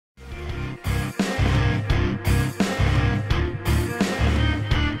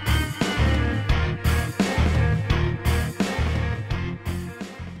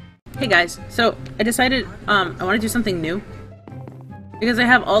Hey guys, so I decided I want to do something new because I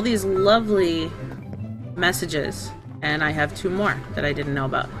have all these lovely messages and I have 2 more that I didn't know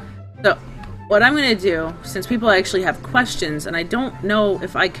about. So what I'm going to do, since people actually have questions and I don't know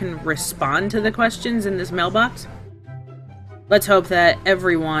if I can respond to the questions in this mailbox, let's hope that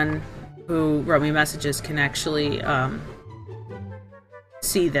everyone who wrote me messages can actually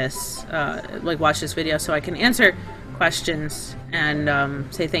see this, like watch this video so I can answer questions and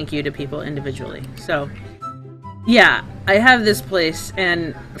say thank you to people individually. So yeah, I have this place,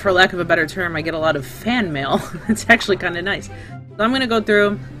 and for lack of a better term, I get a lot of fan mail. It's actually kind of nice. So I'm going to go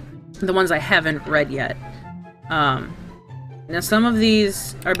through the ones I haven't read yet. Now some of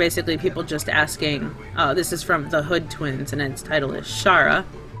these are basically people just asking. This is from the Hood Twins, and its title is Shara.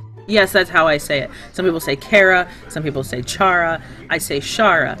 Yes, that's how I say it. Some people say Kara, some people say Chara. I say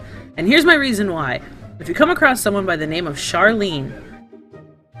Shara. And here's my reason why. If you come across someone by the name of Charlene,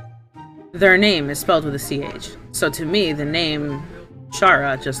 their name is spelled with a CH. So to me, the name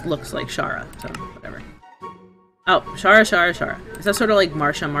Shara just looks like Shara. So, whatever. Oh, Shara, Shara, Shara. Is that sort of like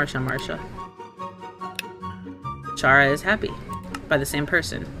Marsha, Marsha, Marsha? Shara is happy. By the same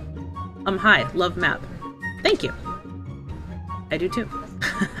person. Hi, love map. Thank you. I do too.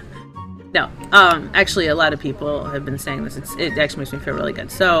 No, actually a lot of people have been saying this. It actually makes me feel really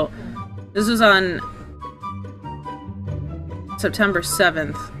good. So, this was on September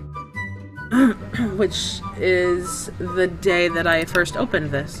 7th, which is the day that I first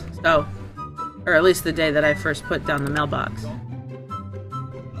opened this. So, or at least the day that I first put down the mailbox.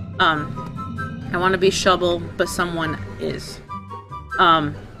 I want to be Shovel, but someone is.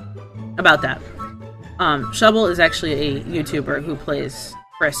 About that. Shovel is actually a YouTuber who plays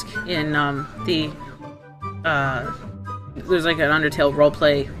Frisk in there's like an Undertale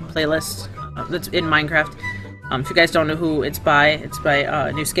roleplay playlist that's in Minecraft. If you guys don't know who it's by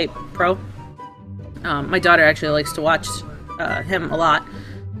Newscape Pro. My daughter actually likes to watch him a lot,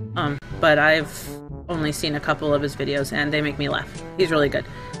 but I've only seen a couple of his videos and they make me laugh. He's really good.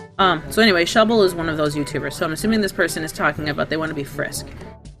 So anyway, Shovel is one of those YouTubers, so I'm assuming this person is talking about they want to be Frisk.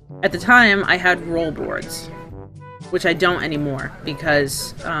 At the time, I had roll boards, which I don't anymore,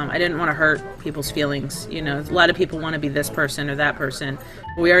 because I didn't want to hurt people's feelings. You know, a lot of people want to be this person or that person,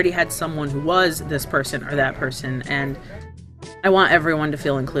 but we already had someone who was this person or that person, and I want everyone to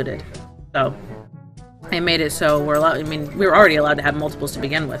feel included. So I made it so we're allowed, we were already allowed to have multiples to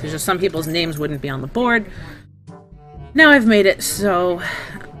begin with. It's just some people's names wouldn't be on the board. Now I've made it so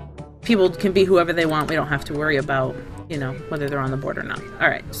people can be whoever they want. We don't have to worry about, you know, whether they're on the board or not.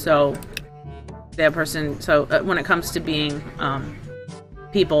 Alright, so that person, so when it comes to being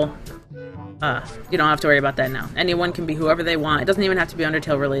people, you don't have to worry about that now. Anyone can be whoever they want. It doesn't even have to be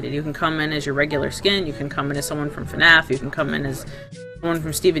Undertale related. You can come in as your regular skin, you can come in as someone from FNAF, you can come in as someone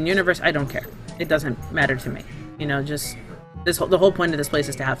from Steven Universe. I don't care. It doesn't matter to me. You know, just the whole point of this place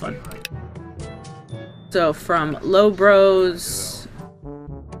is to have fun. So from Low Bros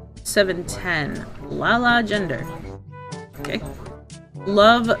 710, Lala Gender. Okay.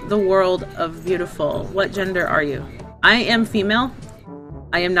 Love the world of beautiful. What gender are you? I am female.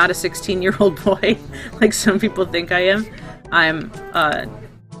 I am not a 16-year-old boy like some people think I am. I'm a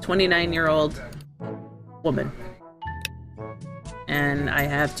 29-year-old woman. And I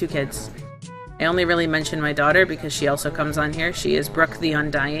have 2 kids. I only really mention my daughter because she also comes on here. She is Brooke the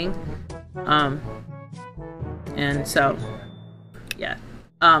Undying. And so, yeah.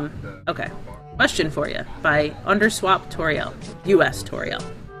 Okay. Question for you by Underswap Toriel. US Toriel.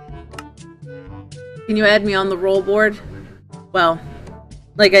 Can you add me on the roll board? Well,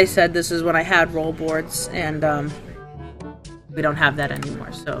 like I said, this is when I had roll boards, and we don't have that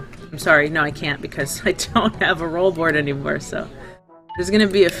anymore, so I'm sorry, no I can't because I don't have a roll board anymore, so there's gonna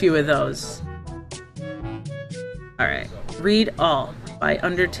be a few of those. Alright. Read All by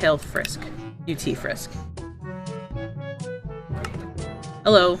Undertale Frisk. UT Frisk.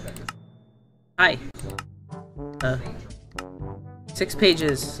 Hello. Hi. 6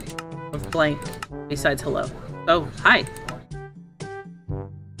 pages of blank besides hello. Oh, hi.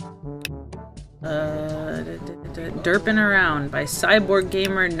 Derping Around by Cyborg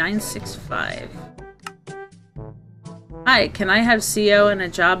Gamer 965. Hi, can I have CO and a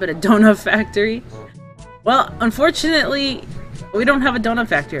job at a donut factory? Well, unfortunately, we don't have a donut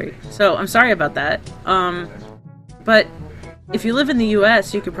factory, so I'm sorry about that. But if you live in the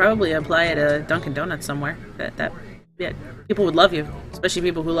US, you could probably apply at a Dunkin' Donuts somewhere. Yeah, people would love you, especially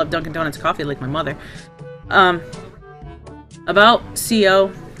people who love Dunkin' Donuts coffee, like my mother. About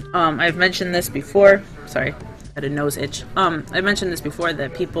CO, I've mentioned this before. Sorry, I had a nose itch. I mentioned this before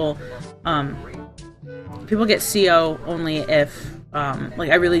that people get CO only if like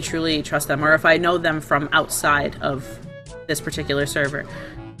I really truly trust them, or if I know them from outside of this particular server.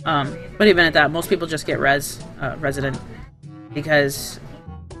 But even at that, most people just get resident, because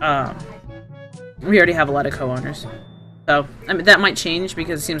we already have a lot of co-owners. So, I mean, that might change,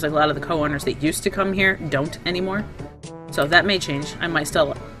 because it seems like a lot of the co-owners that used to come here don't anymore. So that may change. I might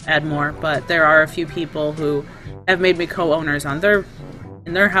still add more, but there are a few people who have made me co-owners in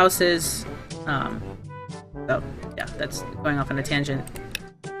their houses. So, yeah, that's going off on a tangent.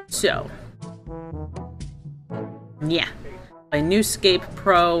 So, yeah. By Newscape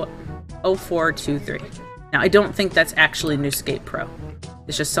Pro 0423. Now, I don't think that's actually Newscape Pro.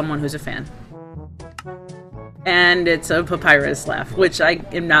 It's just someone who's a fan. And it's a papyrus laugh, which I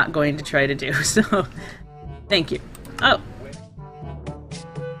am not going to try to do, so thank you. Oh.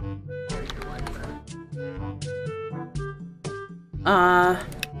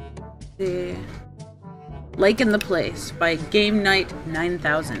 The Lake in the Place by Game Night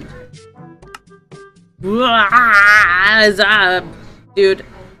 9000. Dude,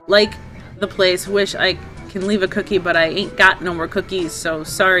 like the place, wish I can leave a cookie, but I ain't got no more cookies, so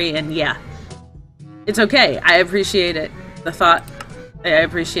sorry, and yeah. It's okay. I appreciate it. The thought. I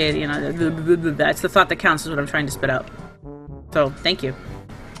appreciate it, you know. That's the thought that counts, is what I'm trying to spit out. So, thank you.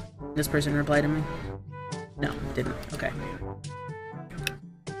 This person replied to me? No, didn't. Okay.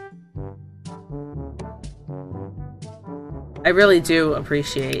 I really do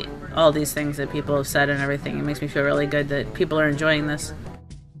appreciate all these things that people have said and everything. It makes me feel really good that people are enjoying this.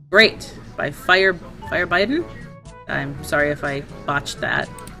 Great! By Fire Biden? I'm sorry if I botched that.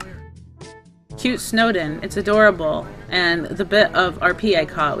 Cute Snowden. It's adorable. And the bit of RP I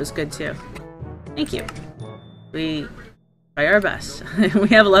caught was good too. Thank you. We try our best. We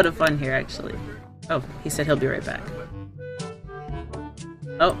have a lot of fun here, actually. Oh, he said he'll be right back.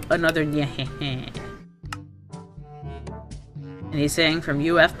 Oh, another yeah. And he's saying from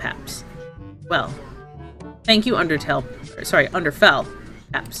UF Paps. Well, thank you, Underfell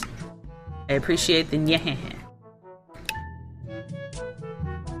Paps. I appreciate the yeah.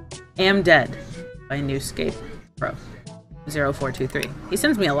 Am Dead by Newscape Pro 0423. He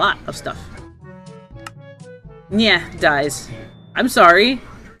sends me a lot of stuff. Yeah, dies. I'm sorry.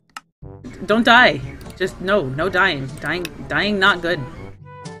 Don't die. Just no dying. Dying not good.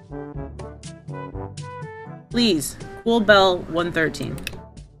 Please, Cool Bell 113.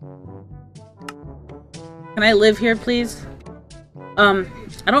 Can I live here, please? I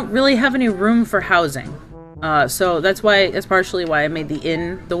don't really have any room for housing. So that's partially why I made the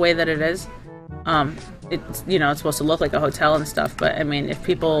inn the way that it is. It's, you know, it's supposed to look like a hotel and stuff, but I mean, if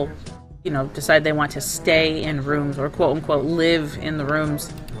people, you know, decide they want to stay in rooms or quote unquote live in the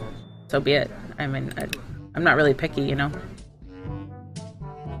rooms, so be it. I mean, I'm not really picky, you know.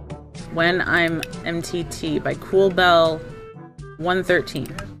 When I'm MTT by Cool Bell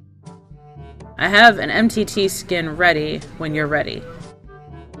 113. I have an MTT skin ready when you're ready.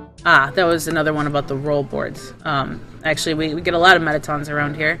 Ah, that was another one about the roll boards. Actually, we get a lot of Metatons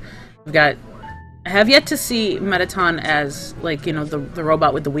around here. We've got... I have yet to see Metaton as, like, you know, the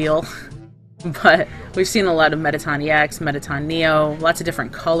robot with the wheel. But we've seen a lot of Metaton EX, Metaton Neo, lots of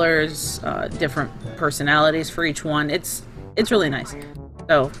different colors, different personalities for each one. It's really nice.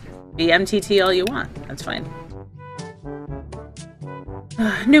 So, be MTT all you want. That's fine.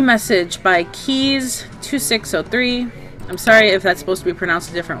 New message by Keys2603. I'm sorry if that's supposed to be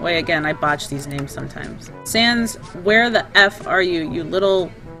pronounced a different way. Again, I botch these names sometimes. Sans, where the F are you, you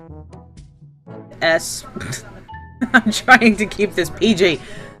little S? I'm trying to keep this PG.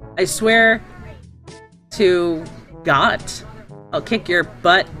 I swear to God, I'll kick your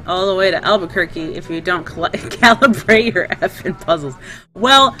butt all the way to Albuquerque if you don't calibrate your effing puzzles.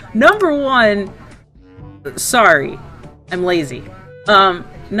 Well, number one, sorry, I'm lazy.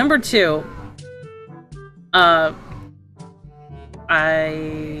 Number two, I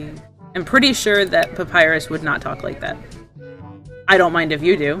am pretty sure that Papyrus would not talk like that. I don't mind if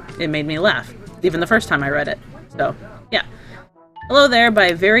you do. It made me laugh, even the first time I read it. So, yeah. Hello there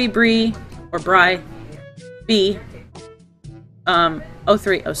by Very Bree, or Bry, B,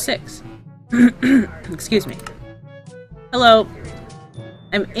 0306. Excuse me. Hello.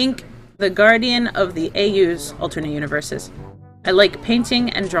 I'm Ink, the guardian of the AU's alternate universes. I like painting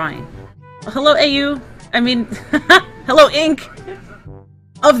and drawing. Well, hello, AU. I mean, hello, Ink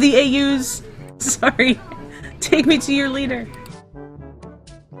of the AUs. Sorry. Take me to your leader.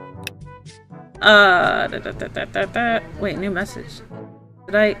 Wait, new message.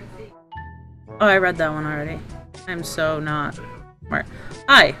 Did I? Oh, I read that one already. I'm so not smart.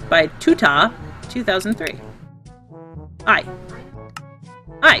 Hi, by Tuta 2003. Hi.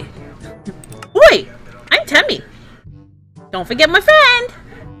 Hi. Wait, I'm Temmie. Don't forget my friend!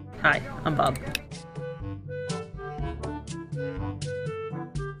 Hi, I'm Bob.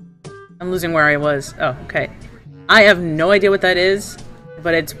 I'm losing where I was. Oh, okay. I have no idea what that is,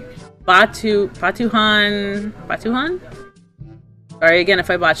 but it's Batuhan? Sorry again if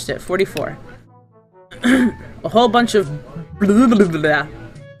I botched it. 44. A whole bunch of blah, blah, blah, blah.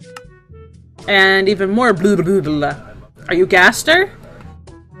 And even more blah, blah, blah. Are you Gaster?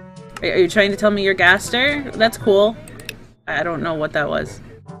 Are you trying to tell me you're Gaster? That's cool. I don't know what that was.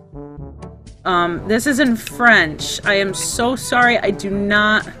 This is in French. I am so sorry. I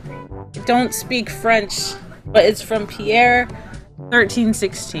don't speak French, but it's from Pierre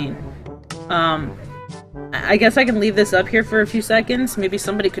 1316. I guess I can leave this up here for a few seconds. Maybe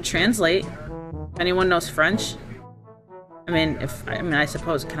somebody could translate. If anyone knows French. I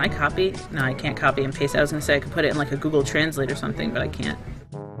suppose, can I copy? No, I can't copy and paste. I was gonna say I could put it in like a Google Translate or something, but I can't.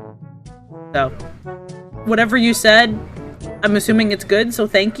 So, whatever you said, I'm assuming it's good, so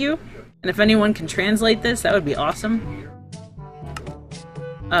thank you. And if anyone can translate this, that would be awesome.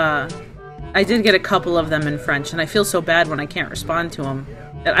 I did get a couple of them in French, and I feel so bad when I can't respond to them.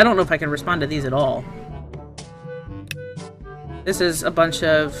 I don't know if I can respond to these at all. This is a bunch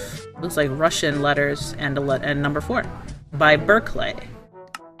of, looks like Russian letters and number 4 by Berkeley.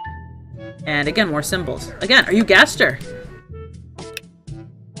 And again, more symbols. Again, are you Gaster?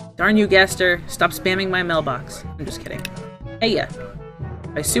 Darn you, Gaster. Stop spamming my mailbox. I'm just kidding. Hey ya.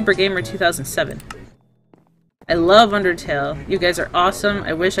 By Super Gamer 2007. I love Undertale. You guys are awesome.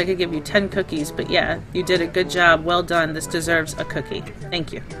 I wish I could give you 10 cookies, but yeah, you did a good job. Well done. This deserves a cookie.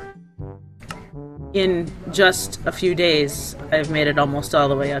 Thank you. In just a few days, I've made it almost all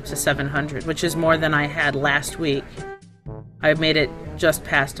the way up to 700, which is more than I had last week. I made it just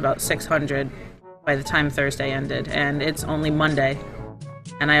past about 600 by the time Thursday ended, and it's only Monday,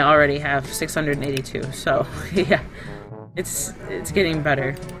 and I already have 682, so yeah, it's getting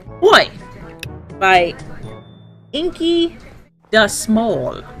better. Boy! By Inky the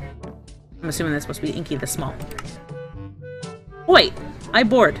Small. I'm assuming that's supposed to be Inky the Small. Wait, I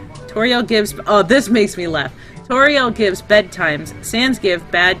bored. Toriel gives... Oh, this makes me laugh. Toriel gives bedtimes. Sans give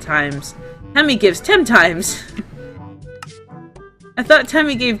bad times. Temmie gives 10 times. I thought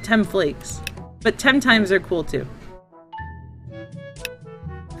Temmie gave 10 flakes. But 10 times are cool too.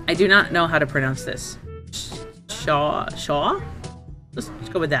 I do not know how to pronounce this. Shaw? Shaw? Let's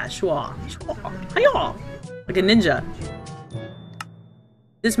go with that. Shaw. Hiya! Like a ninja.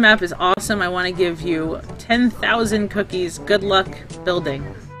 This map is awesome. I want to give you 10,000 cookies. Good luck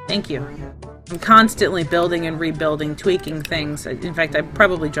building. Thank you. I'm constantly building and rebuilding, tweaking things. In fact, I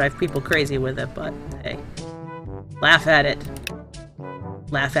probably drive people crazy with it, but hey. Laugh at it.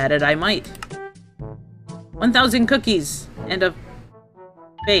 Laugh at it I might. 1,000 cookies and a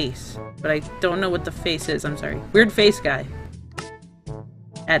face. But I don't know what the face is. I'm sorry. Weird face guy.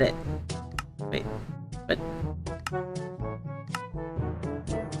 Edit. Wait. What?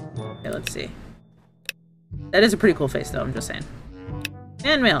 Okay, let's see. That is a pretty cool face, though. I'm just saying.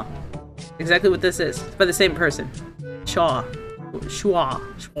 Fan mail. Exactly what this is. It's by the same person. Shaw. Schwa.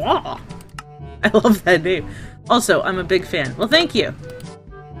 Schwa. I love that name. Also, I'm a big fan. Well, thank you.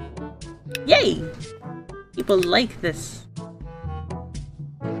 Yay! People like this.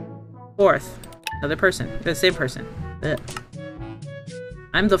 4th. Another person. The same person. Ugh.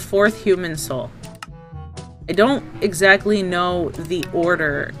 I'm the 4th human soul. I don't exactly know the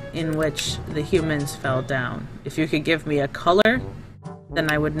order in which the humans fell down. If you could give me a color, then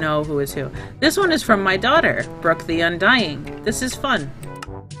I would know who is who. This one is from my daughter, Brooke the Undying. This is fun.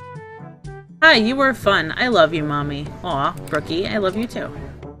 Hi, you were fun. I love you, Mommy. Aw, Brookie, I love you too.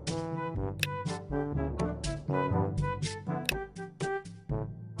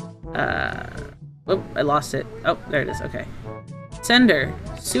 Oh, I lost it. Oh, there it is. Okay. Sender.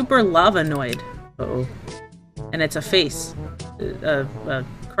 Super Lavanoid. Uh-oh. And it's a face.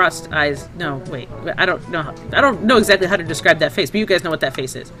 Crossed eyes. No, wait. I don't know exactly how to describe that face, but you guys know what that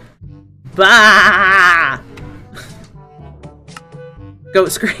face is. Bah!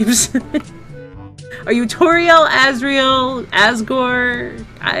 Goat scrapes. Are you Toriel, Azriel, Asgore?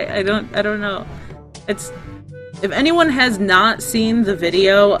 I don't know. It's... If anyone has not seen the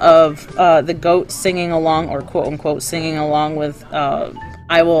video of the goat singing along, or quote-unquote singing along with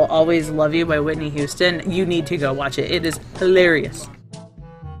I Will Always Love You by Whitney Houston, you need to go watch it. It is hilarious.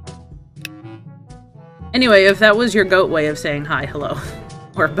 Anyway, if that was your goat way of saying hi, hello.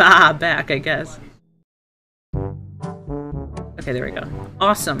 Or bah, back, I guess. Okay, there we go.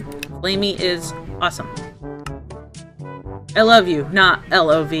 Awesome. Flamey is awesome. I love you, not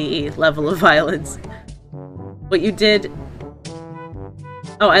L-O-V-E, level of violence. What you did...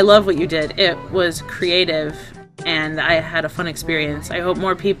 Oh, I love what you did. It was creative, and I had a fun experience. I hope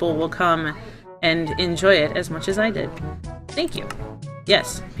more people will come and enjoy it as much as I did. Thank you.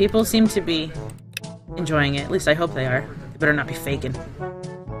 Yes, people seem to be enjoying it. At least I hope they are. They better not be faking.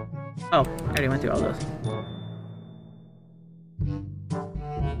 Oh, I already went through all those.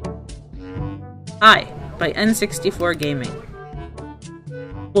 Hi, by N64 Gaming.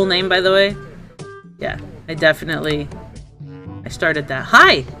 Cool name, by the way. Yeah, I started that.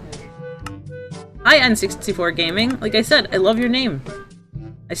 Hi! Hi, N64 Gaming. Like I said, I love your name.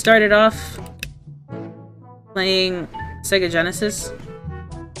 I started off playing Sega Genesis,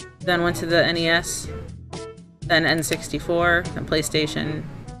 then went to the NES, then N64, then PlayStation,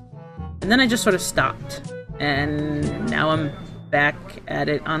 and then I just sort of stopped. And now I'm back at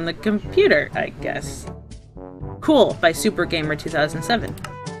it on the computer, I guess. Cool, by Super Gamer 2007.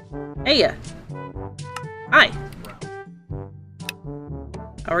 Heya! Hi!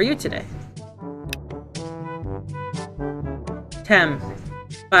 How are you today? Tem,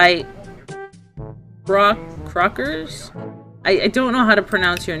 by Crockers? I don't know how to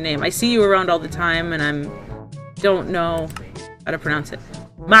pronounce your name. I see you around all the time, and don't know how to pronounce it.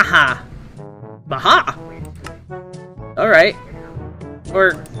 Maha! Maha! Alright.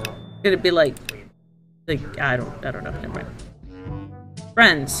 Or could it be like I don't know. Never mind.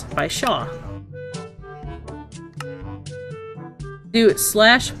 Friends by Shaw. Do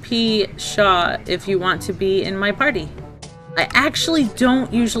 /P Shaw if you want to be in my party. I actually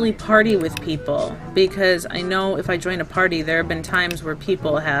don't usually party with people because I know if I join a party, there have been times where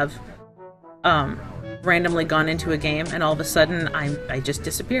people have randomly gone into a game and all of a sudden I just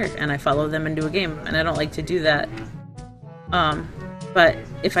disappeared and I follow them into a game, and I don't like to do that. But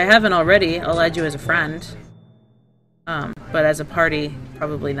if I haven't already, I'll add you as a friend. But as a party,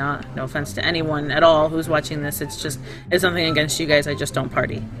 probably not. No offense to anyone at all who's watching this. It's something against you guys. I just don't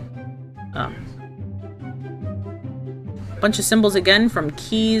party. Bunch of symbols again from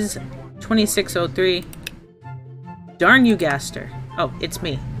Keys 2603. Darn you, Gaster. Oh, it's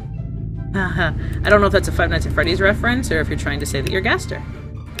me. I don't know if that's a Five Nights at Freddy's reference or if you're trying to say that you're Gaster.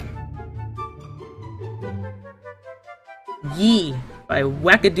 Yee by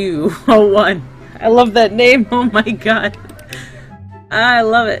Wackadoo01. I love that name. Oh my god. I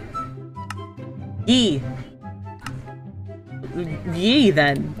love it. Yee. Yee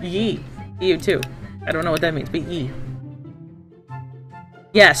then. Yee. You too. I don't know what that means, but yee.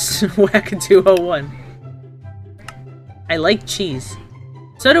 Yes, Wackadoo01. I like cheese.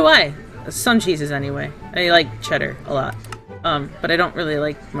 So do I. Some cheeses anyway. I like cheddar a lot. But I don't really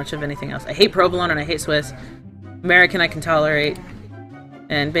like much of anything else. I hate provolone and I hate Swiss. American I can tolerate.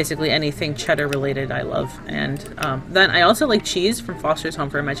 And basically anything cheddar related I love. And then I also like cheese from Foster's Home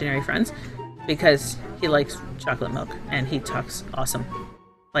for Imaginary Friends because he likes chocolate milk and he talks awesome.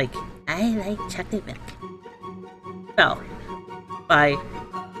 Like, I like chocolate milk. Bell by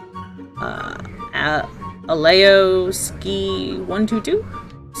Aleo Ski 122.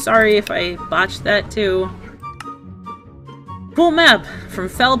 Sorry if I botched that too. Cool map from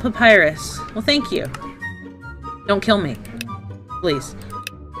Fell Papyrus. Well, thank you. Don't kill me, please.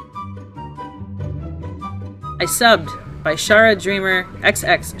 I subbed by Shara Dreamer,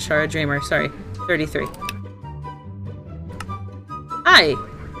 XX Shara Dreamer, sorry, 33. Hi,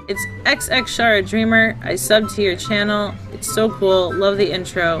 it's XX Shara Dreamer. I subbed to your channel. It's so cool. Love the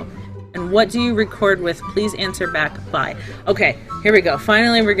intro. And what do you record with? Please answer back. Bye. Okay, here we go.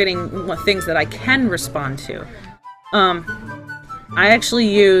 Finally, we're getting things that I can respond to. I actually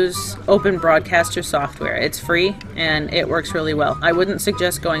use Open Broadcaster software. It's free, and it works really well. I wouldn't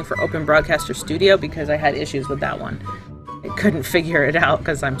suggest going for Open Broadcaster Studio because I had issues with that one. I couldn't figure it out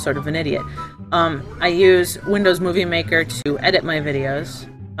because I'm sort of an idiot. I use Windows Movie Maker to edit my videos,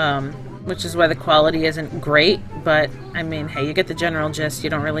 which is why the quality isn't great, but, I mean, hey, you get the general gist. You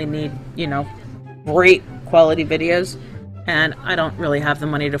don't really need, you know, great quality videos, and I don't really have the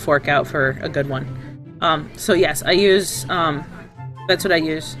money to fork out for a good one. So yes, I use... that's what I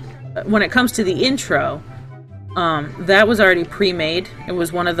use. When it comes to the intro, that was already pre-made. It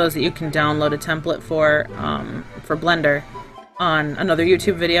was one of those that you can download a template for Blender on another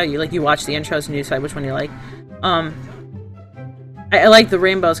YouTube video. You watch the intros and you decide which one you like. I like the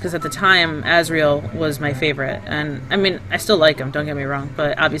rainbows because at the time Azrael was my favorite, and I mean I still like him. Don't get me wrong,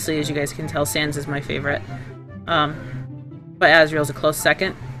 but obviously as you guys can tell, Sans is my favorite. But Azrael's a close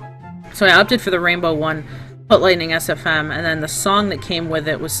second. So I opted for the rainbow one. Put Lightning SFM, and then the song that came with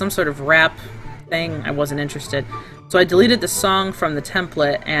it was some sort of rap thing. I wasn't interested. So I deleted the song from the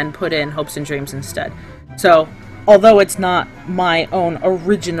template and put in Hopes and Dreams instead. So, although it's not my own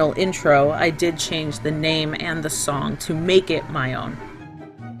original intro, I did change the name and the song to make it my own.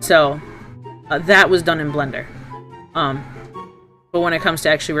 So, that was done in Blender. But when it comes to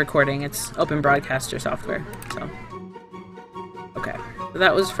actually recording, it's Open Broadcaster software, so. Okay, so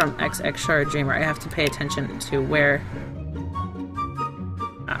that was from XX Shard Dreamer. I have to pay attention to where...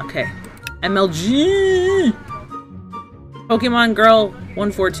 Okay. MLG! Pokemon Girl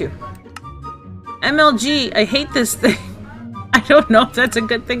 142. MLG, I hate this thing. I don't know if that's a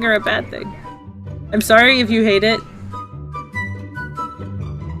good thing or a bad thing. I'm sorry if you hate it.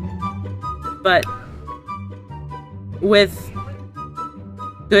 But with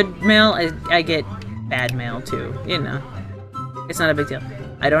good mail, I get bad mail too, you know. It's not a big deal.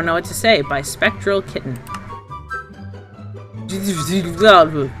 I don't know what to say by Spectral Kitten.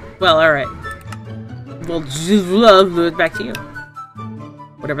 Well, alright. Well, back to you.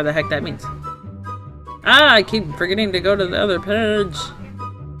 Whatever the heck that means. Ah, I keep forgetting to go to the other page.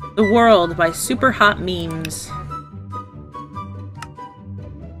 The World by Super Hot Memes.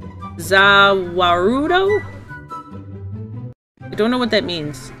 Zawarudo? I don't know what that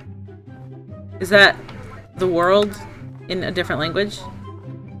means. Is that the world in a different language?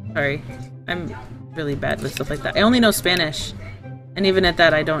 Sorry. I'm really bad with stuff like that. I only know Spanish. And even at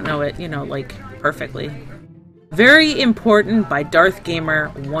that, I don't know it, you know, like, perfectly. Very Important by Darth Gamer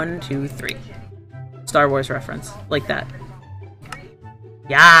 123. Star Wars reference. Like that.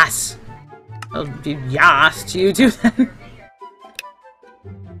 Yas! Oh, yas to you too then.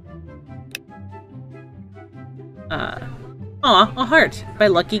 Aw, a heart by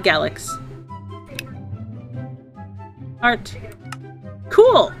Lucky Galax. Heart.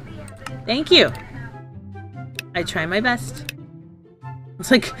 Cool! Thank you. I try my best.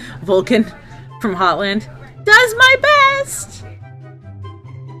 It's like Vulcan from Hotland. Does my best!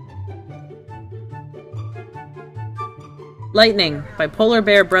 Lightning by Polar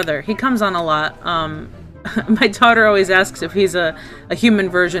Bear Brother. He comes on a lot. My daughter always asks if he's a human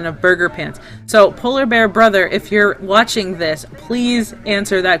version of Burger Pants. So, Polar Bear Brother, if you're watching this, please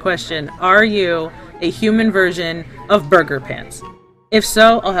answer that question. Are you a human version of Burger Pants? If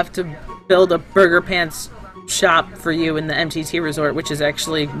so, I'll have to build a Burger Pants shop for you in the MTT Resort, which is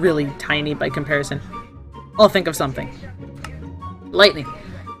actually really tiny by comparison. I'll think of something. Lightning.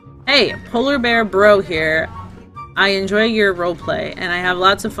 Hey, Polar Bear Bro here. I enjoy your roleplay, and I have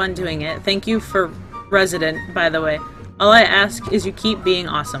lots of fun doing it. Thank you for Resident, by the way. All I ask is you keep being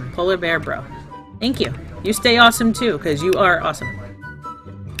awesome. Polar Bear Bro. Thank you. You stay awesome too, because you are awesome.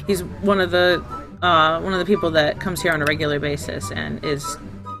 He's one of the people that comes here on a regular basis, and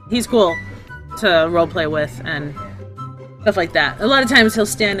he's cool to roleplay with, and stuff like that. A lot of times he'll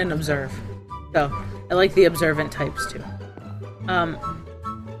stand and observe. So, I like the observant types too.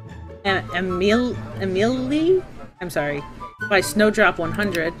 Emily? I'm sorry. By Snowdrop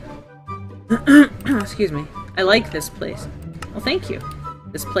 100. Excuse me. I like this place. Well, thank you.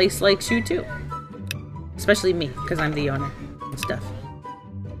 This place likes you too. Especially me, because I'm the owner and stuff.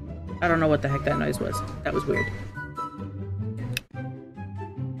 I don't know what the heck that noise was. That was weird.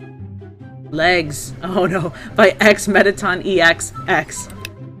 Legs. Oh no. By X Metaton EXX.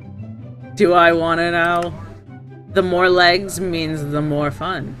 Do I want to know? The more legs means the more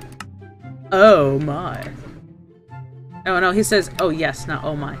fun. Oh my. Oh no, he says, oh yes, not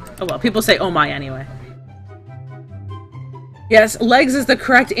oh my. Oh well, people say oh my anyway. Yes, legs is the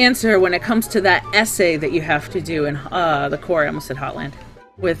correct answer when it comes to that essay that you have to do in the core. I almost said Hotland.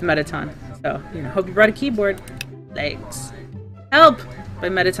 With Metaton. So, you know, hope you brought a keyboard. Legs. Help! By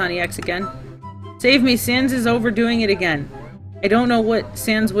Metaton EX again. Save me, Sans is overdoing it again. I don't know what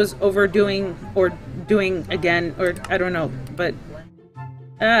Sans was overdoing or doing again, or I don't know, but...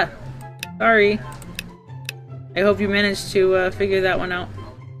 sorry. I hope you managed to figure that one out.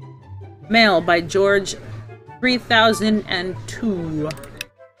 Mail by George 3002.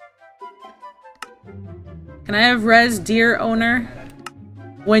 Can I have res, dear owner?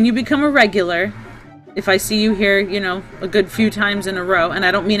 When you become a regular, if I see you here, you know, a good few times in a row, and I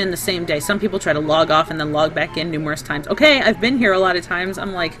don't mean in the same day. Some people try to log off and then log back in numerous times. Okay, I've been here a lot of times.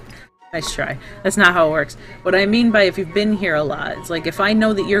 I'm like, nice try. That's not how it works. What I mean by if you've been here a lot, it's like if I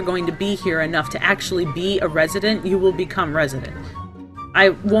know that you're going to be here enough to actually be a resident, you will become resident. I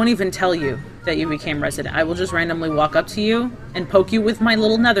won't even tell you that you became resident. I will just randomly walk up to you and poke you with my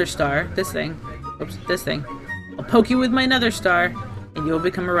little nether star. This thing. Oops, this thing. I'll poke you with my nether star, and you will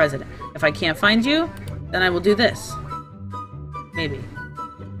become a resident. If I can't find you, then I will do this. Maybe.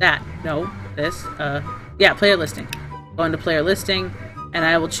 That. No. This. Yeah, player listing. Go into player listing, and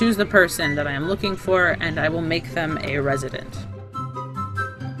I will choose the person that I am looking for, and I will make them a resident.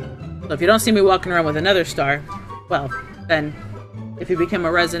 So if you don't see me walking around with another star, well, then if you become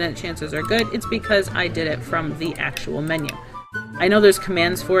a resident, chances are good it's because I did it from the actual menu. I know there's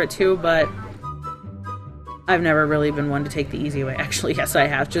commands for it too, but I've never really been one to take the easy way. Actually, yes, I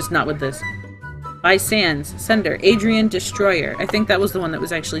have, just not with this. By Sans, Sender, Adrian Destroyer. I think that was the one that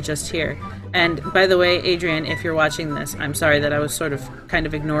was actually just here. And by the way, Adrian, if you're watching this, I'm sorry that I was sort of kind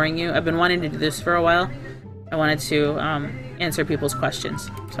of ignoring you. I've been wanting to do this for a while. I wanted to answer people's questions.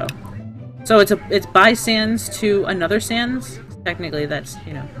 So it's by Sans to another Sans. Technically, that's,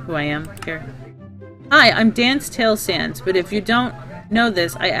 you know, who I am here. Hi, I'm Dance Tail Sans, but if you don't know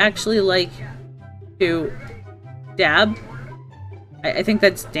this, I actually like to dab. I think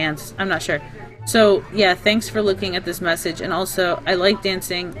that's dance. I'm not sure. So, yeah, thanks for looking at this message, and also, I like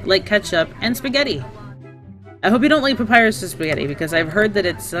dancing, like ketchup, and spaghetti. I hope you don't like Papyrus to spaghetti, because I've heard that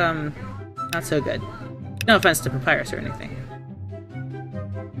it's, not so good. No offense to Papyrus or anything.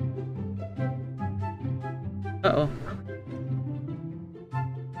 Uh-oh.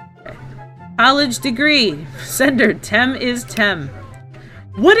 Okay. College degree! Sender, Tem is Tem.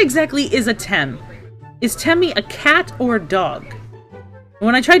 What exactly is a Tem? Is Temmie a cat or a dog?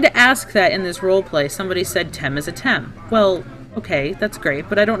 When I tried to ask that in this roleplay, somebody said Tem is a Tem. Well, okay, that's great,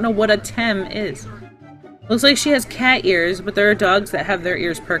 but I don't know what a Tem is. Looks like she has cat ears, but there are dogs that have their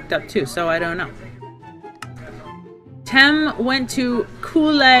ears perked up too, so I don't know. Tem went to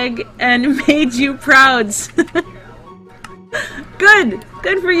Kuleg and made you proud. Good!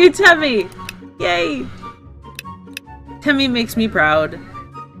 Good for you, Temmie! Yay! Temmie makes me proud.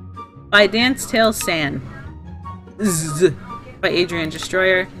 By Dance Tail San. Zzz. By Adrian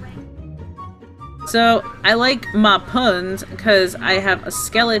Destroyer. So, I like my puns because I have a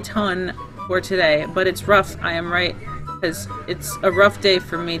skeleton for today, but it's rough, I am right, because it's a rough day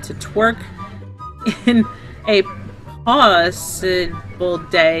for me to twerk in a possible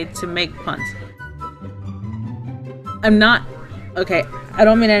day to make puns. I'm not... Okay, I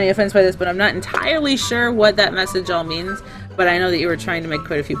don't mean any offense by this, but I'm not entirely sure what that message all means, but I know that you were trying to make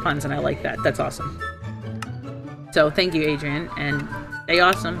quite a few puns, and I like that. That's awesome. So, thank you, Adrian, and stay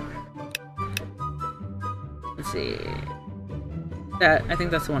awesome. Let's see. I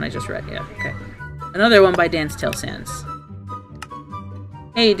think that's the one I just read, yeah, okay. Another one by Dance Tail Sans.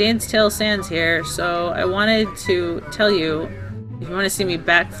 Hey, Dance Tail Sans here, so I wanted to tell you, if you want to see me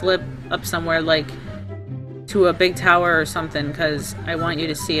backflip up somewhere, like, to a big tower or something, because I want you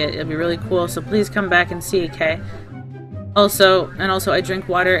to see it. It'll be really cool, so please come back and see, okay? Also, I drink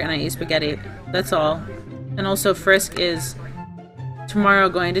water and I eat spaghetti. That's all. And also, Frisk is tomorrow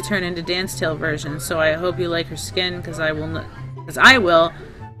going to turn into Dance Tail version, so I hope you like her skin, because I will,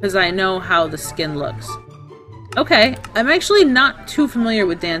 because I know how the skin looks. Okay, I'm actually not too familiar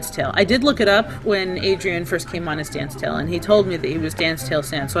with Dance Tail. I did look it up when Adrian first came on as Dance Tail, and he told me that he was Dance Tail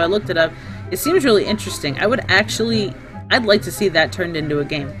Sans, so I looked it up. It seems really interesting. I'd like to see that turned into a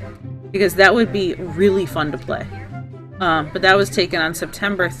game, because that would be really fun to play. But that was taken on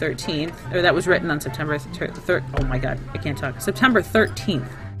September 13th, or that was written on September 3rd. Oh my god, I can't talk. September 13th.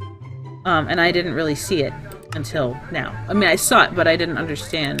 And I didn't really see it until now. I mean, I saw it, but I didn't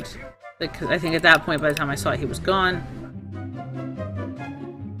understand. Because I think at that point, by the time I saw it, he was gone.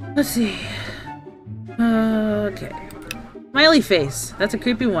 Let's see. Okay. Smiley face. That's a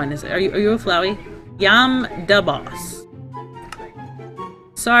creepy one. Are you a Flowey? Yam da boss.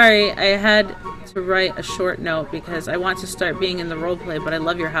 Sorry, I had to write a short note because I want to start being in the roleplay, but I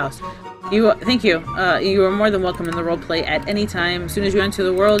love your house. Thank you. You are more than welcome in the roleplay at any time. As soon as you enter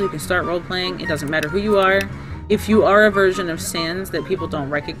the world, you can start roleplaying. It doesn't matter who you are. If you are a version of Sans that people don't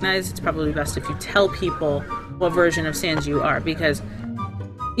recognize, it's probably best if you tell people what version of Sans you are, because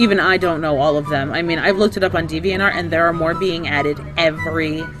even I don't know all of them. I mean, I've looked it up on DeviantArt, and there are more being added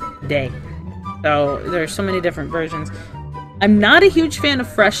every day. So, there's so many different versions. I'm not a huge fan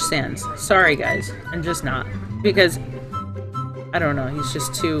of Fresh Sans. Sorry, guys. I'm just not. Because, I don't know, he's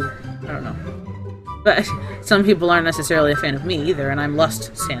just too... I don't know. But some people aren't necessarily a fan of me either, and I'm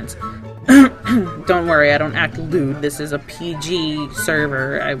Lust Sans. Don't worry, I don't act lewd. This is a PG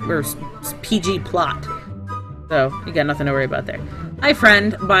server, or PG plot. So, you got nothing to worry about there. Hi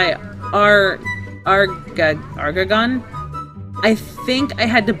Friend by Argagon. I think I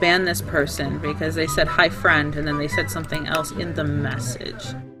had to ban this person because they said hi friend and then they said something else in the message.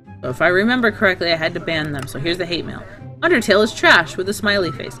 So if I remember correctly, I had to ban them. So here's the hate mail. Undertale is trash with a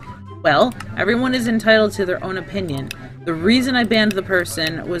smiley face. Well, everyone is entitled to their own opinion. The reason I banned the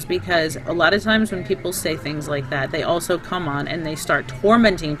person was because a lot of times when people say things like that, they also come on and they start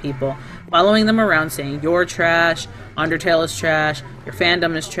tormenting people, following them around saying, you're trash, Undertale is trash, your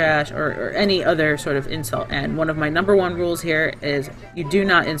fandom is trash, or any other sort of insult. And one of my #1 rules here is you do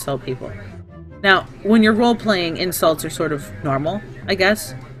not insult people. Now, when you're role-playing, insults are sort of normal, I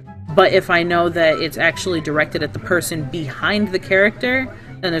guess. But if I know that it's actually directed at the person behind the character,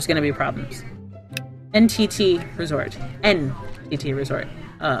 then there's going to be problems. NTT Resort. NTT Resort.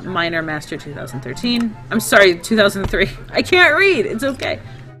 Minor Master 2013. I'm sorry, 2003. I can't read. It's okay.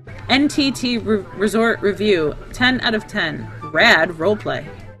 NTT Resort Review. 10 out of 10. Rad roleplay.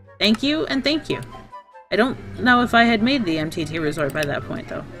 Thank you and thank you. I don't know if I had made the MTT Resort by that point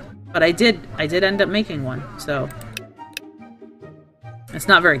though. But I did end up making one, so it's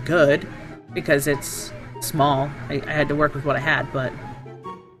not very good because it's small. I had to work with what I had, but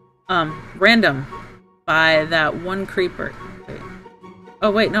random by that one creeper. Wait.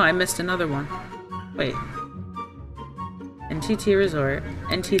 Oh wait, no, I missed another one. Wait. NTT Resort,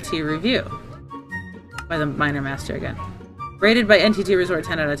 NTT Review by the Minor Master again. Rated by NTT Resort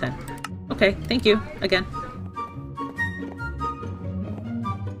 10 out of 10. Okay, thank you again.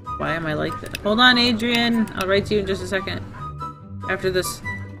 Why am I like this? Hold on, Adrian. I'll write to you in just a second. After this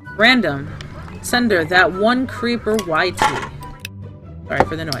random sender, that one creeper YT. Sorry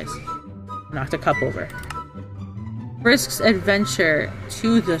for the noise. Knocked a cup over. Brisk's adventure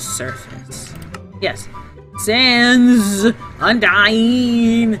to the surface. Yes. Sans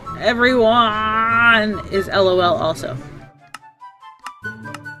Undying. Everyone is LOL also.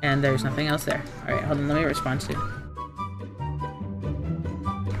 And there's nothing else there. Alright, hold on, let me respond to.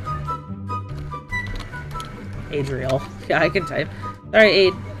 Adriel. Yeah, I can type.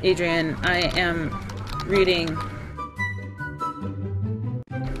 Sorry, Adrian. I am reading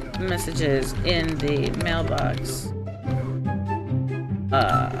messages in the mailbox.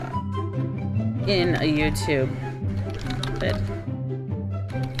 In a YouTube vid.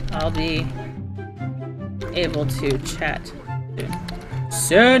 I'll be able to chat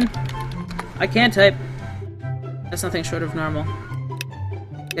soon. I can't type. That's nothing short of normal.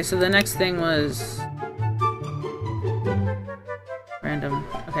 Okay, so the next thing was random.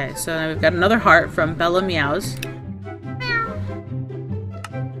 Okay, so now we've got another heart from Bella Meows.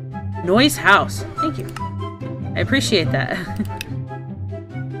 Noise House. Thank you. I appreciate that.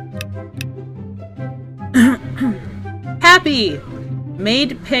 Happy!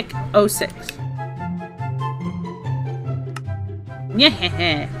 Made Pick 06.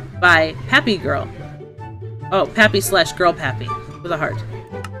 Yeah, by Pappy Girl. Oh, Pappy / Girl Pappy with a heart.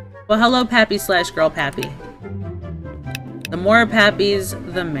 Well, hello, Pappy / Girl Pappy. The more Pappies,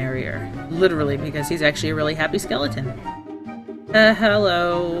 the merrier. Literally, because he's actually a really happy skeleton.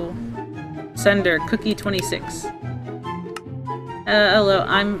 Hello. Sender Cookie26. Hello,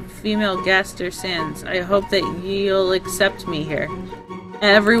 I'm female Gaster Sands. I hope that you'll accept me here.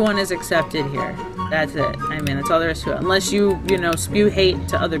 Everyone is accepted here. That's it. I mean, that's all there is to it. Unless you know, spew hate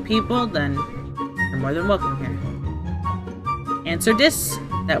to other people, then you're more than welcome here. Answer this.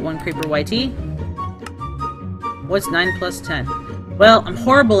 That one creeper YT. What's 9 plus 10? Well, I'm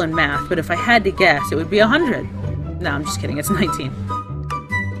horrible in math, but if I had to guess, it would be 100. No, I'm just kidding. It's 19.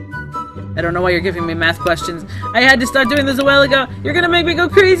 I don't know why you're giving me math questions. I had to start doing this a while ago. You're gonna make me go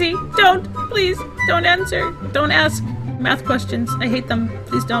crazy. Don't. Please. Don't answer. Don't ask math questions. I hate them.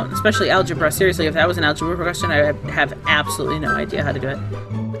 Please don't. Especially algebra. Seriously, if that was an algebra question, I would have absolutely no idea how to do it.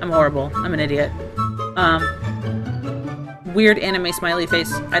 I'm horrible. I'm an idiot. Weird anime smiley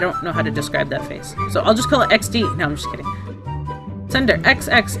face. I don't know how to describe that face. So I'll just call it XD. No, I'm just kidding. Sender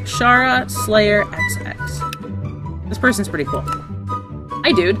XX Shara Slayer XX. This person's pretty cool.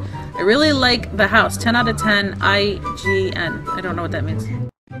 Hi, dude. I really like the house. 10 out of 10 IGN. I don't know what that means.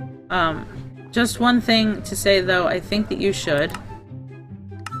 Just one thing to say though, I think that you should.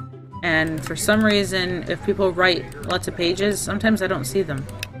 And for some reason, if people write lots of pages, sometimes I don't see them.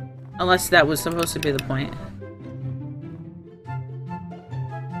 Unless that was supposed to be the point.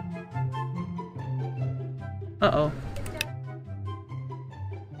 Uh-oh.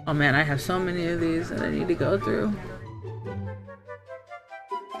 Oh man, I have so many of these that I need to go through.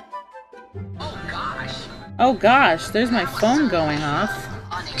 Oh gosh, there's my phone going off.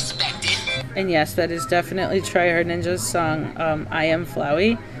 Unexpected. And yes, that is definitely Tryhard Ninja's song, I Am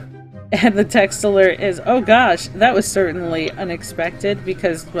Flowey. And the text alert is, oh gosh, that was certainly unexpected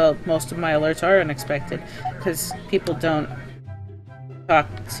because, well, most of my alerts are unexpected because people don't talk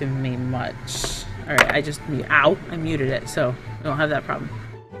to me much. Alright, I just, ow, I muted it, so we don't have that problem.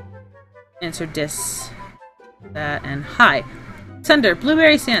 Answer dis, that, and hi. Sender,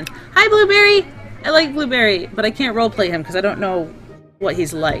 Blueberry Sands. Hi, Blueberry! I like Blueberry, but I can't roleplay him because I don't know what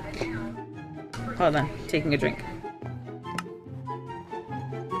he's like. Hold on, taking a drink.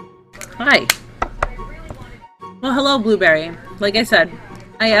 Hi. Well, hello, Blueberry. Like I said,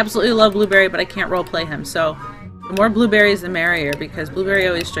 I absolutely love Blueberry, but I can't roleplay him, so the more blueberries, the merrier, because Blueberry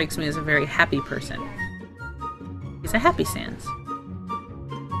always strikes me as a very happy person. He's a happy Sans.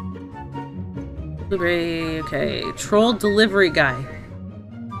 Blueberry, okay. Troll delivery guy.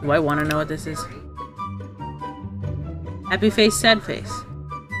 Do I want to know what this is? Happy face, sad face.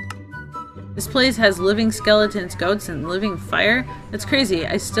 This place has living skeletons, goats, and living fire? That's crazy.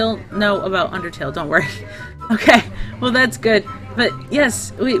 I still know about Undertale, don't worry. Okay, well that's good. But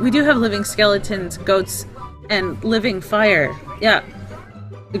yes, we do have living skeletons, goats, and living fire. Yeah.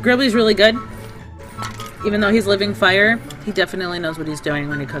 The Grillby's really good. Even though he's living fire, he definitely knows what he's doing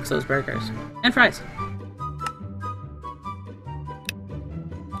when he cooks those burgers. And fries.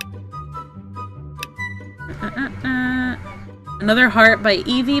 Another heart by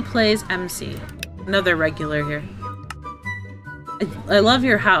Evie Plays MC. Another regular here. I love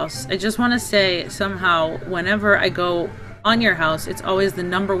your house. I just want to say, somehow, whenever I go on your house, it's always the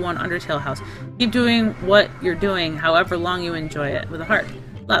 #1 Undertale house. Keep doing what you're doing, however long you enjoy it. With a heart.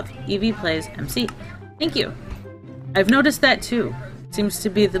 Love. Evie Plays MC. Thank you. I've noticed that too. Seems to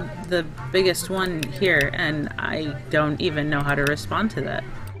be the biggest one here, and I don't even know how to respond to that.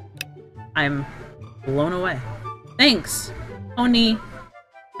 I'm blown away. Thanks, Oni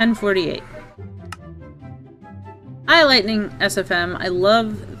 1048. Hi, Lightning SFM. I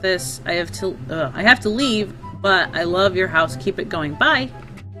love this. I have to leave, but I love your house. Keep it going. Bye.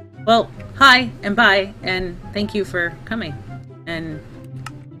 Well, hi and bye, and thank you for coming. And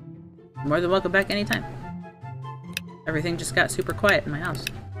more than welcome back anytime. Everything just got super quiet in my house.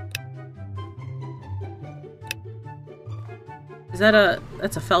 Is that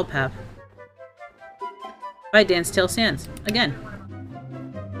that's a Felpap. Bye, Dancetail Sands. Again.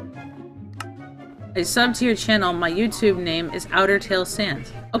 I subbed to your channel. My YouTube name is Outertail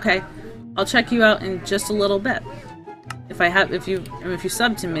Sands. Okay. I'll check you out in just a little bit. If you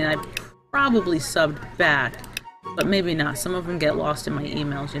sub to me, I probably subbed back. But maybe not. Some of them get lost in my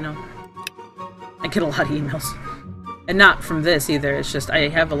emails, you know? I get a lot of emails. And not from this either, it's just I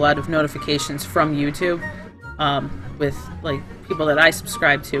have a lot of notifications from YouTube with like people that I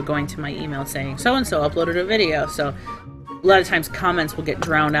subscribe to going to my email saying so-and-so uploaded a video, so a lot of times comments will get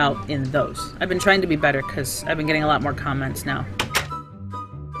drowned out in those. I've been trying to be better because I've been getting a lot more comments now.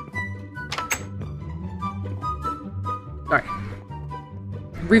 Sorry.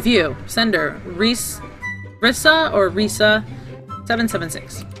 Review. Sender. Risa or Risa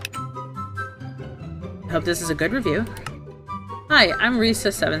 776. I hope this is a good review. Hi, I'm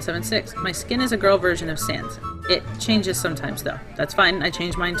Risa776. My skin is a girl version of Sans. It changes sometimes, though. That's fine, I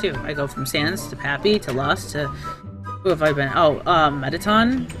change mine too. I go from Sans to Pappy to Lost to... Who have I been? Oh,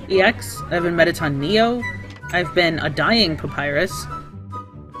 Mettaton EX. I've been Mettaton Neo. I've been a dying Papyrus.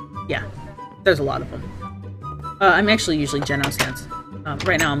 Yeah, there's a lot of them. I'm actually usually Geno Sans.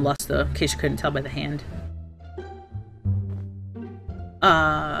 Right now I'm Lust, though, in case you couldn't tell by the hand.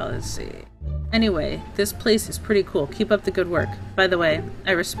 Let's see. Anyway, this place is pretty cool. Keep up the good work. By the way,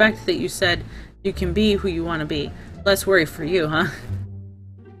 I respect that you said you can be who you want to be. Less worry for you, huh?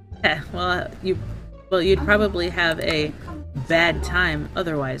 Yeah, well, you'd probably have a bad time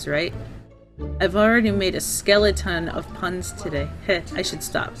otherwise, right? I've already made a skeleton of puns today. Heh, I should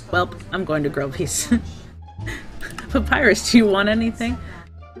stop. Welp, I'm going to grow peace. Papyrus, do you want anything?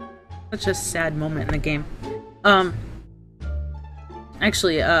 Such a sad moment in the game.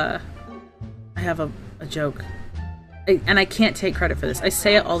 Actually, I have a joke. And I can't take credit for this. I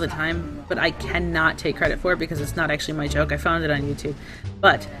say it all the time, but I cannot take credit for it because it's not actually my joke. I found it on YouTube.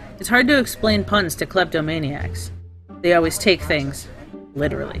 But it's hard to explain puns to kleptomaniacs. They always take things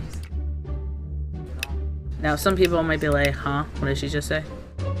literally. Now, some people might be like, huh? What did she just say?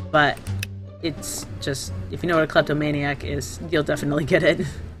 But it's just, if you know what a kleptomaniac is, you'll definitely get it.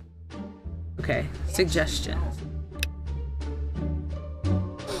 Okay, suggestions.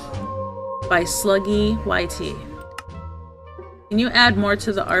 By Sluggy YT. Can you add more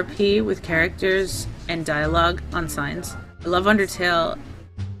to the RP with characters and dialogue on signs? I love Undertale,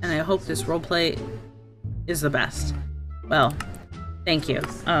 and I hope this roleplay is the best. Well, thank you.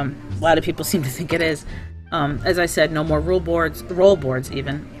 A lot of people seem to think it is. As I said, no more roll boards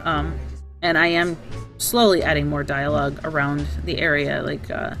even. And I am slowly adding more dialogue around the area.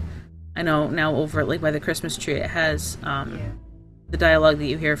 Like, I know now over like by the Christmas tree, it has the dialogue that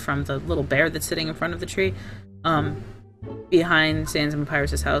you hear from the little bear that's sitting in front of the tree. Behind Sans and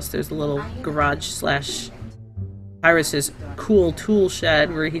Papyrus' house, there's a little garage slash Papyrus' cool tool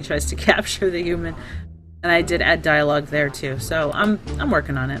shed where he tries to capture the human. And I did add dialogue there too, so I'm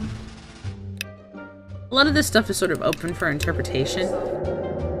working on it. A lot of this stuff is sort of open for interpretation,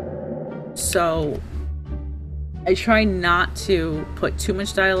 so I try not to put too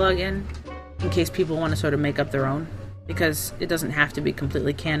much dialogue in case people want to sort of make up their own, because it doesn't have to be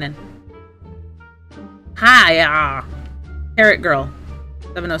completely canon. Hi, Carrot Girl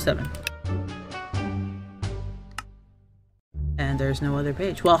 707. And there's no other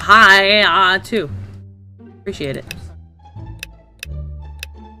page. Well, hi, too. Appreciate it.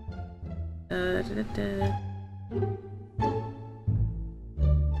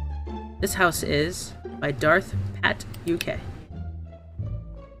 This house is by Darth Pat UK.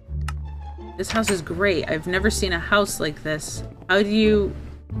 This house is great. I've never seen a house like this. How do you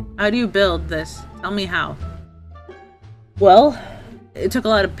build this? Tell me how. Well, it took a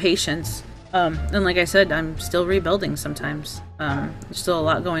lot of patience. And like I said, I'm still rebuilding sometimes. There's still a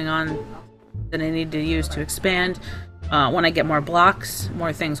lot going on that I need to use to expand. When I get more blocks,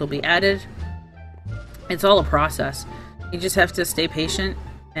 more things will be added. It's all a process. You just have to stay patient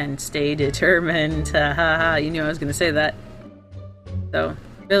and stay determined. You knew I was going to say that. So,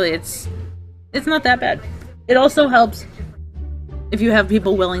 really, it's not that bad. It also helps if you have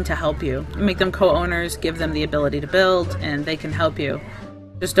people willing to help you. Make them co-owners, give them the ability to build, and they can help you.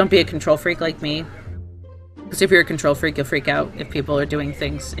 Just don't be a control freak like me. Because if you're a control freak, you'll freak out if people are doing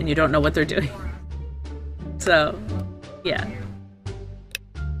things and you don't know what they're doing. So, yeah.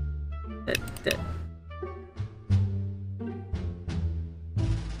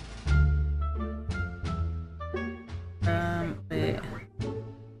 Wait.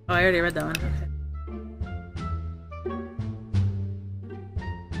 Oh, I already read that one. Okay.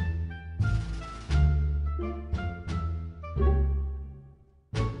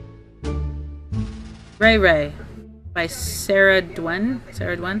 Ray Ray by Sarah Dwen.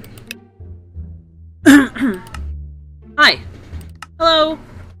 Sarah Dwen. Hi. Hello.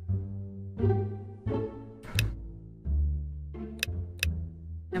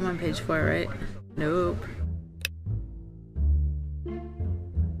 I'm on page 4, right? Nope.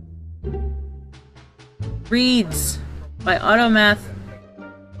 Reads by Automath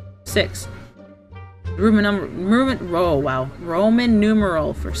 6. Roman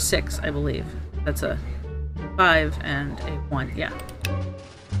numeral for 6, I believe. That's a 5 and a 1, yeah.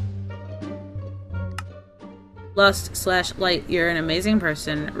 Lust/light, you're an amazing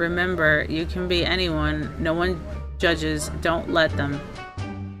person. Remember, you can be anyone. No one judges. Don't let them.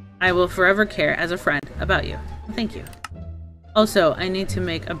 I will forever care as a friend about you. Thank you. Also, I need to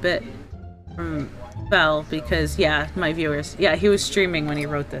make a bit from Bell because, yeah, my viewers. Yeah, he was streaming when he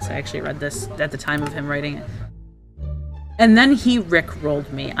wrote this. I actually read this at the time of him writing it. And then he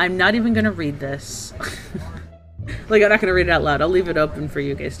rickrolled me. I'm not even gonna read this. Like, I'm not gonna read it out loud. I'll leave it open for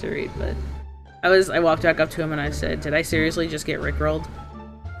you guys to read, but I walked back up to him and I said, did I seriously just get rickrolled?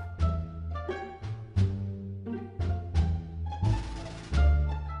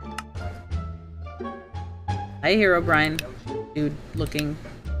 Hi, Herobrine. Dude looking.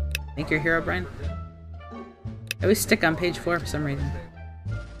 Think you're Herobrine? I always stick on page 4 for some reason.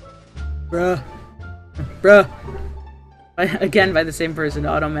 Bruh. Bruh. Again, by the same person,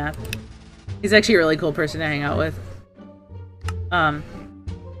 Automath. He's actually a really cool person to hang out with.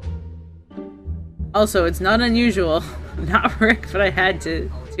 Also, it's not unusual. Not Rick, but I had to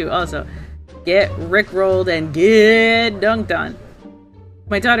also get rickrolled and get dunked on.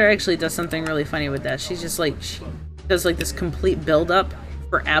 My daughter actually does something really funny with that. She's just like, she does like this complete build-up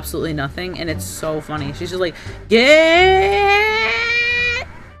for absolutely nothing, and it's so funny. She's just like, get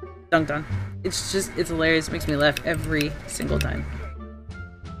dunked on. It's hilarious. It makes me laugh every single time.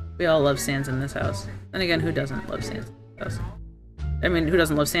 We all love Sans in this house. Then again, who doesn't love Sans in this house? I mean, who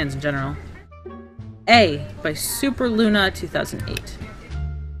doesn't love Sans in general? A by Super Luna 2008.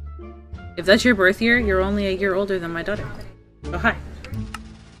 If that's your birth year, you're only a year older than my daughter. Oh, hi.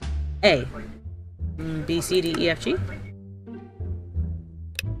 A. B, C, D, E, F, G.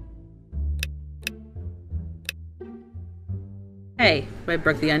 A by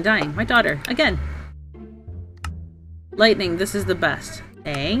Brooke the Undying. My daughter. Again. Lightning, this is the best.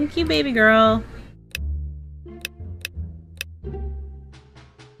 Thank you, baby girl.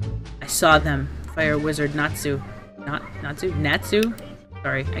 I saw them. Fire Wizard Natsu. Natsu?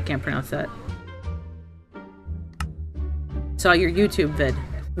 Sorry, I can't pronounce that. Saw your YouTube vid.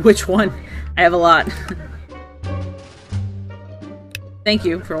 Which one? I have a lot. Thank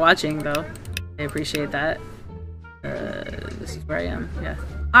you for watching, though. I appreciate that. This is where I am, yeah.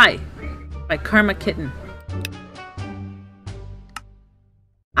 Hi! By Karma Kitten.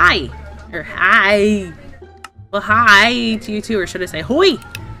 Hi! Or hi! Well, hi to you too, or should I say hoi?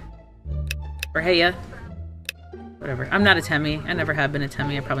 Or heya. Whatever. I'm not a Temmie. I never have been a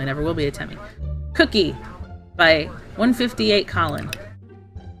Temmie. I probably never will be a Temmie. Cookie by 158 Colin.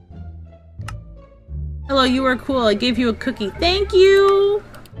 Hello, you are cool. I gave you a cookie. Thank you!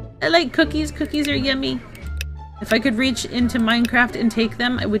 I like cookies. Cookies are yummy. If I could reach into Minecraft and take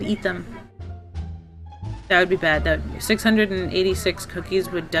them, I would eat them. That would be bad. That 686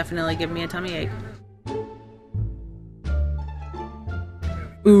 cookies would definitely give me a tummy ache.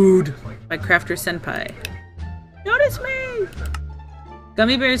 Food by Crafter Senpai. Notice me!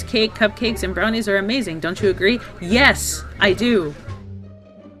 Gummy bears, cake, cupcakes, and brownies are amazing. Don't you agree? Yes, I do.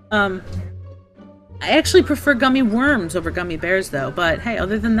 I actually prefer gummy worms over gummy bears, though. But hey,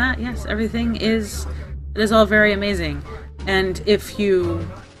 other than that, yes, everything is... It is all very amazing. And if you...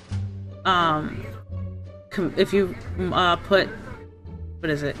 put... What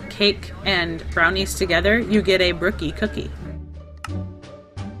is it? Cake and brownies together, you get a brookie cookie.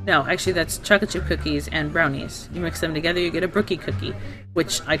 No, actually that's chocolate chip cookies and brownies. You mix them together, you get a brookie cookie,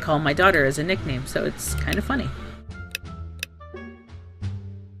 which I call my daughter as a nickname, so it's kind of funny.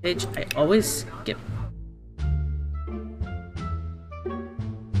 Page I always skip.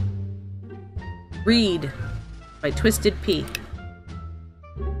 Read by Twisted P.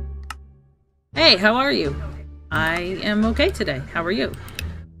 Hey, how are you? I am okay today. How are you?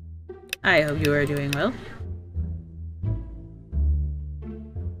 I hope you are doing well.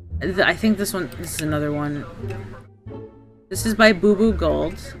 I think this is another one. This is by Boo Boo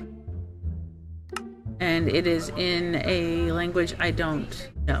Gold. And it is in a language I don't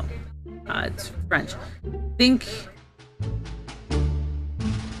know. It's French. I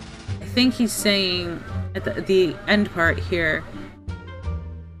think he's saying at the end part here,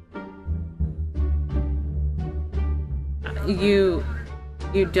 if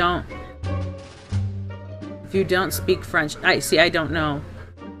you don't speak French, I don't know.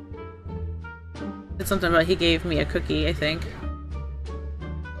 It's something about he gave me a cookie, I think.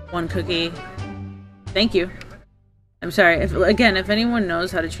 One cookie. Thank you. I'm sorry. If anyone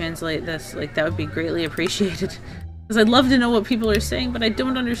knows how to translate this, like, that would be greatly appreciated. Because I'd love to know what people are saying, but I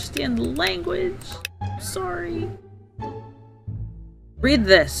don't understand the language. I'm sorry. Read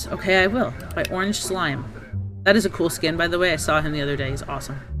this. Okay, I will. By Orange Slime. That is a cool skin, by the way. I saw him the other day. He's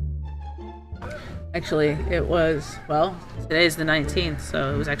awesome. Actually, it was... Well, today is the 19th,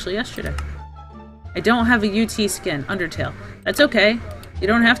 so it was actually yesterday. I don't have a UT skin, Undertale. That's okay. You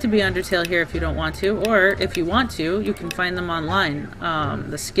don't have to be Undertale here if you don't want to, or if you want to, you can find them online.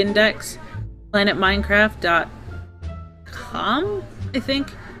 The skin decks, planetminecraft.com, I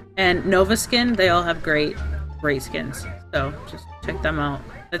think, and Nova Skin, they all have great skins. So just check them out.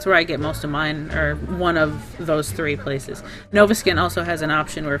 That's where I get most of mine, or one of those three places. Nova Skin also has an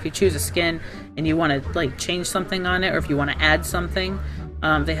option where if you choose a skin and you want to like change something on it, or if you want to add something,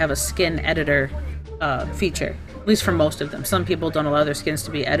 they have a skin editor feature, at least for most of them. Some people don't allow their skins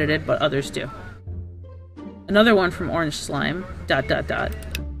to be edited, but others do. Another one from Orange Slime, ...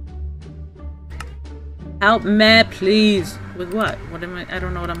 Help me, please! With what? What am I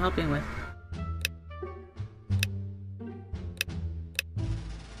don't know what I'm helping with.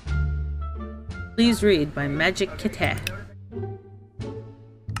 Please read by Magic Kitty.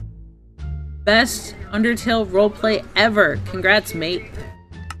 Best Undertale roleplay ever! Congrats, mate!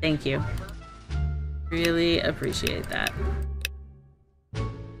 Thank you. Really appreciate that.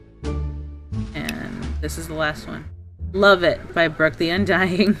 And this is the last one. Love It by Brooke the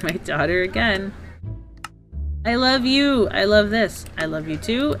Undying, my daughter again. I love you! I love this. I love you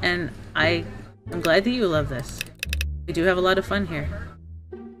too, and I'm glad that you love this. We do have a lot of fun here.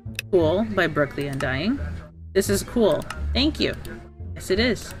 Cool by Brooke the Undying. This is cool. Thank you. Yes, it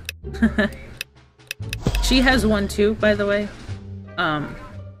is. She has one too, by the way.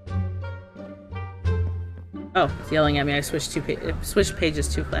 Oh, it's yelling at me. I switched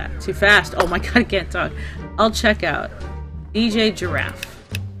pages too fast. Oh my god, I can't talk. I'll check out DJ Giraffe.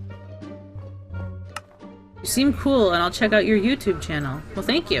 You seem cool, and I'll check out your YouTube channel. Well,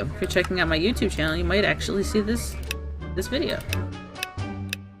 thank you. If you're checking out my YouTube channel, you might actually see this video.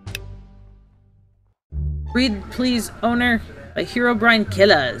 Read, please, Owner by Herobrine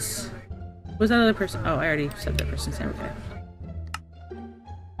Killers. Who's that other person? Oh, I already said that person's name. Okay.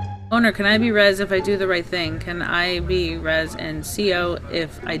 Owner, can I be Rez if I do the right thing? Can I be Rez and CO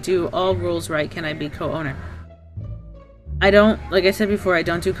if I do all rules right? Can I be co-owner? I don't, like I said before, I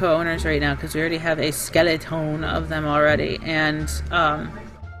don't do co-owners right now because we already have a skeleton of them already. And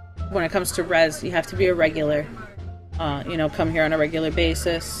when it comes to Rez, you have to be a regular. You know, come here on a regular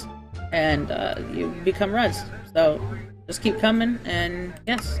basis and you become Rez. So just keep coming and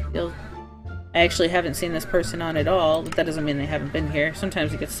yes, I actually haven't seen this person on at all, but that doesn't mean they haven't been here.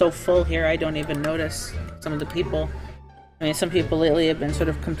 Sometimes it gets so full here I don't even notice some of the people. I mean, some people lately have been sort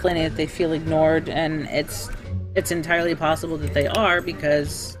of complaining that they feel ignored, and it's entirely possible that they are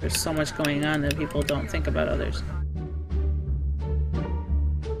because there's so much going on that people don't think about others.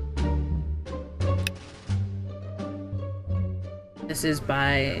 This is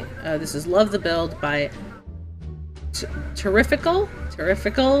by, this is Love the Build by Terrifical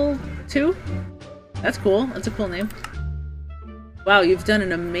 2? That's cool. That's a cool name. Wow, you've done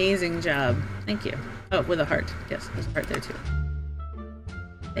an amazing job. Thank you. Oh, with a heart. Yes, there's a heart there too.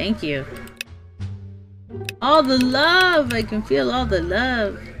 Thank you. All the love! I can feel all the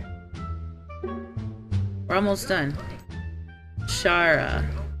love. We're almost done. Shara.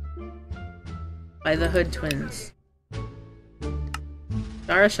 By the Hood Twins.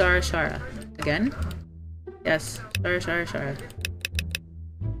 Shara, Shara, Shara. Again? Yes. Shara, Shara, Shara.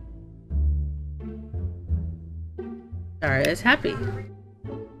 Shara is happy.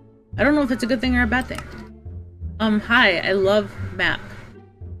 I don't know if it's a good thing or a bad thing. Hi, I love map.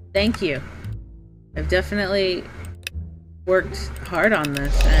 Thank you. I've definitely worked hard on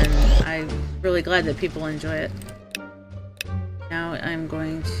this, and I'm really glad that people enjoy it. Now I'm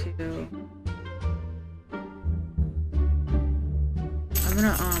going to... I'm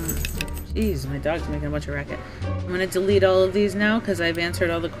gonna, jeez, my dog's making a bunch of racket. I'm gonna delete all of these now, because I've answered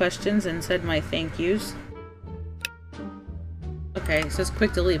all the questions and said my thank yous. Okay, it says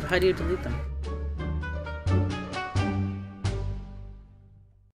quick delete. How do you delete them?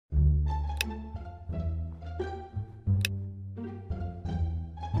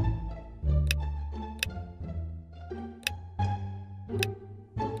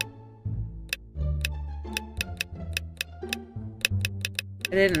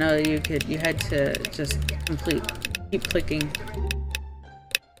 I didn't know you had to just keep clicking.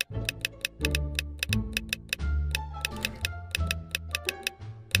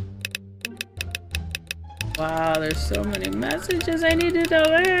 Wow, there's so many messages I need to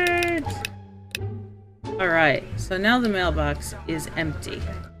delete! Alright, so now the mailbox is empty.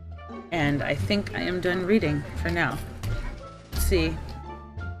 And I think I am done reading for now. Let's see.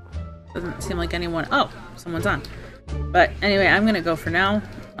 Doesn't seem like anyone... Oh! Someone's on. But anyway, I'm gonna go for now.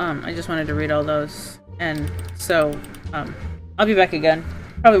 I just wanted to read all those. And so, I'll be back again.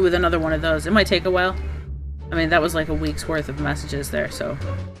 Probably with another one of those. It might take a while. I mean, that was like a week's worth of messages there, so...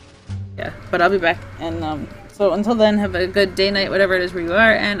 Yeah, but I'll be back, and so until then, have a good day, night, whatever it is where you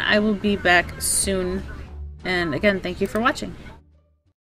are, and I will be back soon. And again, thank you for watching.